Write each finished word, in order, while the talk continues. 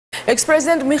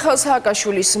ექსპრეზიდენტ მიხეილ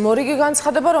სააკაშვილის მორიგი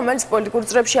განცხადება, რომელიც პოლიტიკურ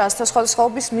წრეებში აზრთა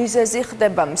სხვადასხვაობის მიზეზი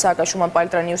ხდება. სააკაშვილმა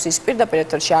პალიტრა ნიუსის პირდაპირ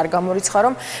ეთერში არ გამორიცხა,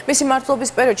 რომ მისი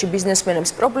მმართველობის პერიოდში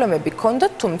ბიზნესმენებს პრობლემები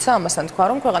ჰქონდათ, თუმცა ამასთან თქვა,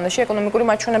 რომ ქვეყანაში ეკონომიკური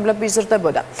მაჩვენებლები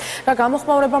იზრდებოდა. რა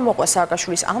გამოხმაურება მოყვა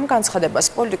სააკაშვილის ამ განცხადებას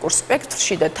პოლიტიკურ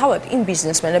სპექტრში და თავად იმ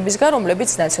ბიზნესმენებისგან, რომლებიც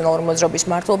ნაციონალური მოძრაობის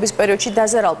მმართველობის პერიოდში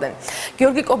დაზარალდნენ.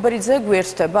 გიორგი კობერიძე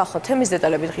გვერდდება ახლა თემის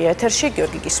დეტალებით ღია ეთერში.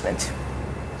 გიორგი, გისმენთ.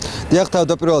 დიახ,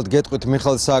 თავდაპირველად გეტყვით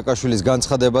მიხეილ სააკაშვილის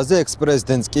განცხადებაზე.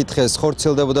 ექსპრეზიდენტს კითხეს,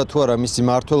 ხორციელდებოდა თუ არა მისი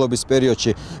მმართველობის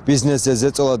პერიოდში ბიზნესზე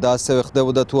ზეწოლა და ასევე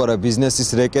ხდებოდა თუ არა ბიზნესის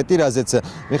რეკეტი, რაზეც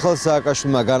მიხეილ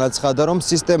სააკაშვილმა განაცხადა, რომ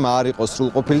სისტემა არ იყო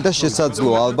სრულყოფილი და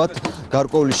შესაძლოა ალბათ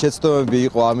გარკვეული შეცდომები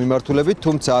იყო ამ მიმართულებით,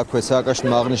 თუმცა აქვე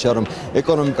სააკაშვილმა აღნიშნა, რომ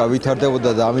ეკონომიკა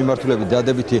ვითარდებოდა და ამ მიმართულებით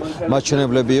დადებითი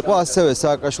მაჩვენებლები იყო. ასევე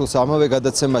სააკაშვილს ამავე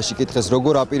გადაცემაში კითხეს,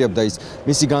 როგორ აპირებდა ის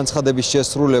მისი განცხადების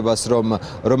შესრულებას,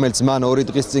 რომელიც მან 2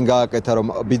 დღის წინ გააკეთა, რომ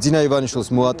ბიძინა ივანიშვილს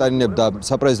მოატანინებდა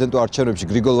საპრეზიდენტო არჩევნებში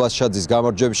გრიგოლ ვასილაძის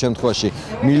გამარჯვების შემთხვევაში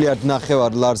 $1.5 მილიარდ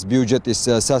ლარს ბიუჯეტის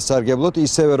სასარგებლოდ,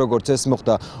 ისევე როგორც ეს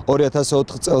მოხდა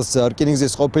 2004 წელს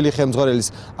რკინიგზის ყოფილი ხელმძღვანელის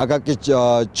აკაკი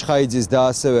ჩხაიძის და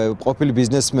ასევე ყოფილი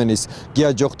ბიზნესმენის გია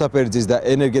ჯოხთაფერძის და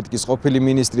ენერგეტიკის ყოფილი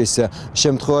მინისტრის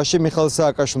შემთხვევაში. მიხეილ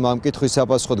სააკაშვილმა ამ კითხვის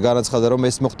საპასუხოდ განაცხადა, რომ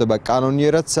ეს მოხდება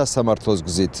კანონიერად სასამართლოს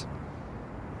გზით.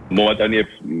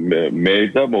 მოვატანიებს მე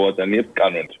და მოვატანიებს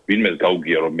კანონს. ვინმეს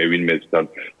გაუგია, რომ მე ვინმესთან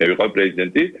მე ვიყავ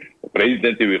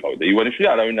პრეზიდენტი ვიყავ და ივანიშვილი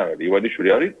არავინ არ არის. ივანიშვილი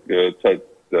არის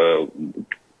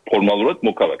ფორმალურად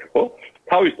მოქალაქე, ხო?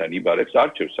 თავისთან იბარებს,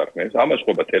 არჩევს საქმეს, ამას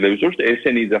ყოფა ტელევიზორში და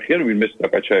ესენი იძახიან ვინმეს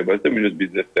დაკაჩაებას და ვინმეს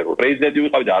ბიზნეს ტერორი. პრეზიდენტი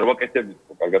ვიყავ და არ ვაკეთებდი,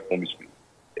 კარგად მომისმენ.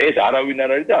 ეს არავინ არ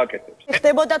არის და აკეთებს.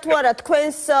 ხდებოდა თუ არა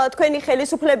თქვენი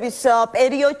ხელისუფლების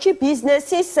პერიოდში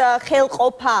ბიზნესის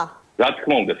ხელყოფა? რა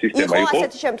თქმა უნდა, სისტემა იყო. იყო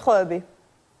ასეთი შემთხვევები.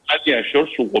 აზიან შორს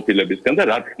სრულყოფილებისგან და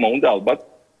რა თქმა უნდა, ალბათ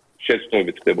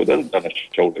შეცდომებით ხდებოდა და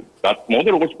დანაშაულები. რა თქმა უნდა,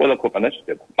 როგორც ყველა ქვეყანაში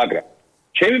ხდება. მაგრამ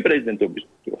ჩემი პრეზიდენტობის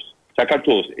დროს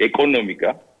საქართველოს ეკონომიკა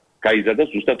გაიზარდა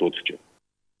ზუსტად 4-ჯერ.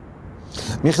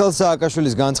 მიხეილ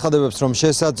სააკაშვილის განცხადებებს, რომ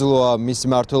შესაძლოა მისი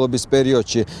მმართველობის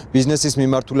პერიოდში ბიზნესის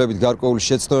მიმართულებით გარკვეული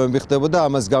შეცდომები ხდებოდა,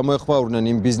 ამას გამოეხმაურნენ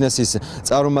იმ ბიზნესის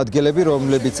წარმომადგენლები,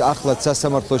 რომლებიც ახლაც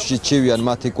სასამართლოში ჩივიან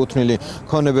მათი კუთვნილი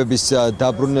ქონებების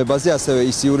დაბრუნებაზე, ასევე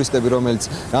ის იურისტები, რომელიც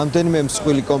რამდენიმე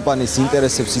მსხვილი კომპანიის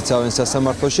ინტერესებს იცავენ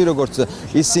სასამართლოში, როგორც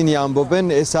ისინი ამბობენ,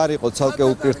 ეს არ იყო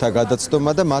ცალკეულ პირთა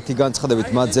გადაცდომა და მათი განცხადებით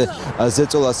მათზე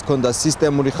ზეწოლას ჰქონდა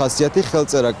სისტემური ხასიათი,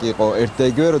 ხელწერა კი იყო ერთ და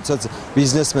იგივე, როდესაც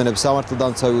ბიზნესმენებს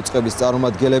სამართალდამცავი უწყების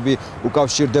წარმომადგენლები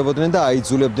უკავშირდებოდნენ და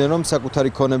აიძულებდნენ, რომ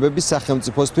საკუთარი ქონებები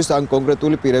სახელმწიფოსთვის ან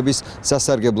კონკრეტული პირების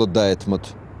სასარგებლოდ დაეთმოთ.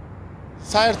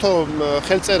 საერთო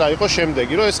ხელწერა იყო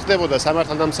შემდეგი, რომ ეს ხდებოდა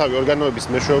სამართალდამცავი ორგანოების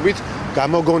მეშვეობით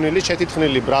გამოგონილი,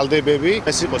 შეთითხნილი ბრალდებები,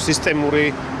 ეს იყო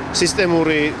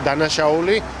სისტემური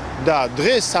დანაშაული და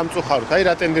დღეს სამწუხაროდ, აი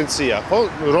რა ტენდენცია, ხო,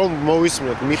 რომ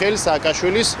მოვისმენთ მიხეილ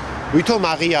სააკაშვილის ვითომ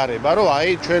აღიარება, რომ აი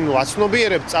ჩვენ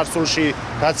ვაცნობიერებთ წარსულში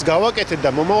რაც გავაკეთეთ და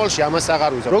მომავალში ამას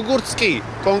აღარ ვიზამ. როგორც კი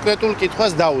კონკრეტულ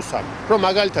კითხვას დაუსვამ, რომ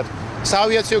მაგალითად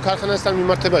საავიაციო ქარხანასთან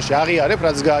მიმართებაში აღიარებ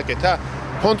რაც გააკეთა,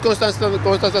 ფონდ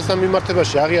კონსტანტინოსთან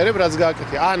მიმართებაში აღიარებ რაც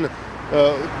გააკეთე, ან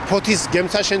ფოთის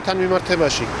გემცაშენთან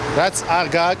მიმართებაში რაც არ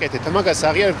გააკეთეთ, მაგას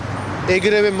აღიარებ,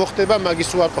 ეგრევე მოხდება მაგის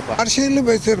უარყოფა. არ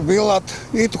შეიძლება ეს რბილად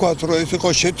ითქვას, რომ ეს იყო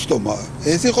შეცდომა,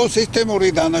 ეს იყო სისტემური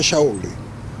დანაშაული.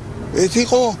 ეს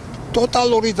იყო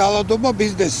ტოტალური ძალადობა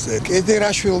ბიზნესზე.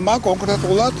 კედერაშვილმა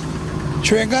კონკრეტულად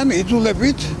ჩვენგან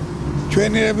იძულებით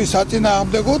ჩვენების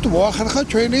საწინააღმდეგოდ მოახერხა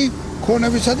ჩვენი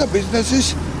ქონებისა და ბიზნესის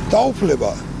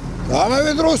დაუფლება.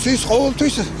 ამავე დროს ის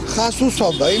ყოველთვის ხას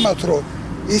უსვამდა იმათ, რომ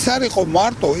ის არ იყო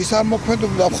მარტო, ის არ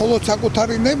მოქმედებდა მხოლოდ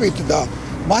საკუთარი ნებით და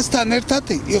მასთან ერთად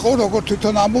იყო, როგორც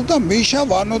თვითონ ამბობდა, მიშა,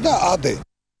 ვანო და ადე.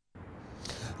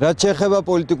 რაც შეეხება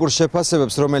პოლიტიკურ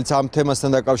შეფასებებს, რომელიც ამ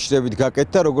თემასთან დაკავშირებით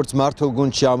გაკეთდა, როგორც მართულ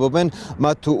გუნდში ამბობენ,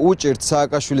 მათ თუ უჭირთ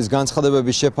სააკაშვილის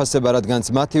განცხადებების შეფასება, რადგანაც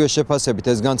მათივე შეფასებით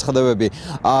ეს განცხადებები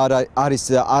არის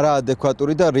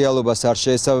არაადეკვატური და რეალობას არ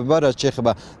შეესაბამება. რაც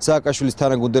შეეხება სააკაშვილის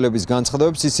თანაგუნდელების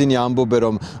განცხადებებს, ისინი ამბობენ,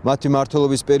 რომ მათი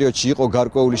მმართველობის პერიოდში იყო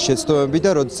გარკვეული შეცდომები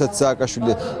და როდესაც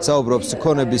სააკაშვილი საუბრობს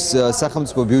ქონების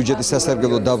სახელმწიფო ბიუჯეტის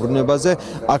სასარგებლო დაბრუნებაზე,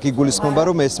 აქ იგულისხმება,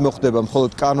 რომ ეს მოხდება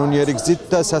მხოლოდ კანონიერი გზით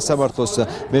და სასამართლოს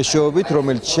მეშვეობით,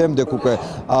 რომელიც შემდეგ უკვე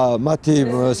მათი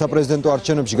საპრეზიდენტო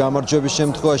არჩევნებში გამარჯვების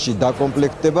შემთხვევაში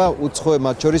დაკომპლექტდება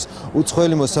მათ შორის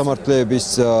უცხოელი მოსამართლეების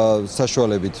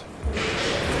საშუალებით.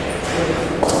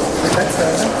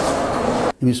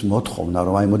 იმის მოთხოვნა,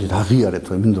 რომ აი მოდით აღიარეთ,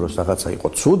 რომ იმ დროს რაღაცა იყო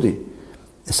ცუდი,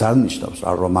 ეს არ ნიშნავს,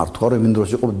 რომ არ თქვა, რომ იმ დროს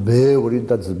იყო ბევრი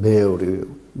და ბევრი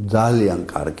ძალიან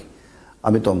კარგი.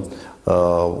 ამიტომ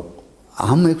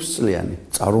ამ 6 წლიანი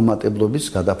წარუმატებლობის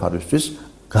გადაფარვისთვის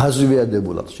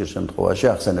გაზვიადებულად ხშირ შემთხვევაში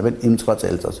ახსენებენ იმ 9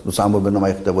 წელიწადს. როცა ამბობენ რომ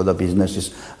აი ხდებოდა ბიზნესის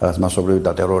რაღაც მასობრივი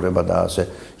დატერორება და ასე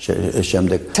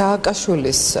შემდეგ.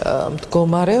 სააკაშვილის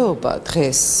მდგომარეობა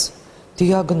დღეს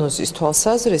დიაგნოზის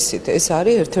თვალსაზრისით ეს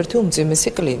არის ერთ-ერთი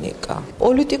უმძიმესი კლინიკა.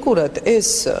 პოლიტიკურად ეს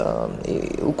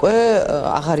უკვე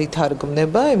აღარ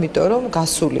ითარგმნება, იმიტომ რომ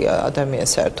გასულია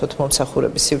ადამიანს საერთოდ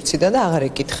მომსახურების სივრციდან და აღარ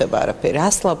ეკითხება არაფერი.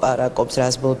 რას ლაპარაკობს,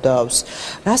 რას ბოდავს,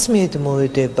 რას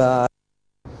მიედმოედება.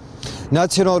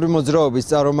 ნაციონალური მოძრაობის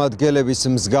წარმომადგენლების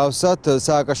მსგავსად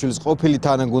სააკაშვილის ყოფილი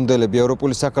თანაგუნდელები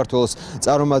ევროპული საქართველოს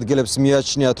წარმომადგენლებს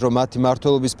მიაჩნიათ, რომ მათი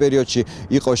მმართველობის პერიოდში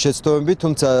იყო შეცდომები,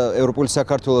 თუმცა ევროპული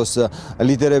საქართველოს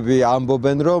ლიდერები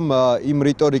ამბობენ, რომ იმ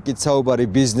რიტორიკით საუბარი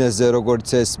ბიზნესზე, როგორც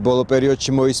ეს ბოლო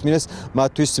პერიოდში მოისმინეს,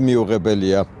 მათთვის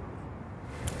მიუღებელია.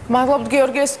 მადლობთ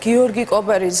გიორგი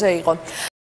კობერიძე იყო.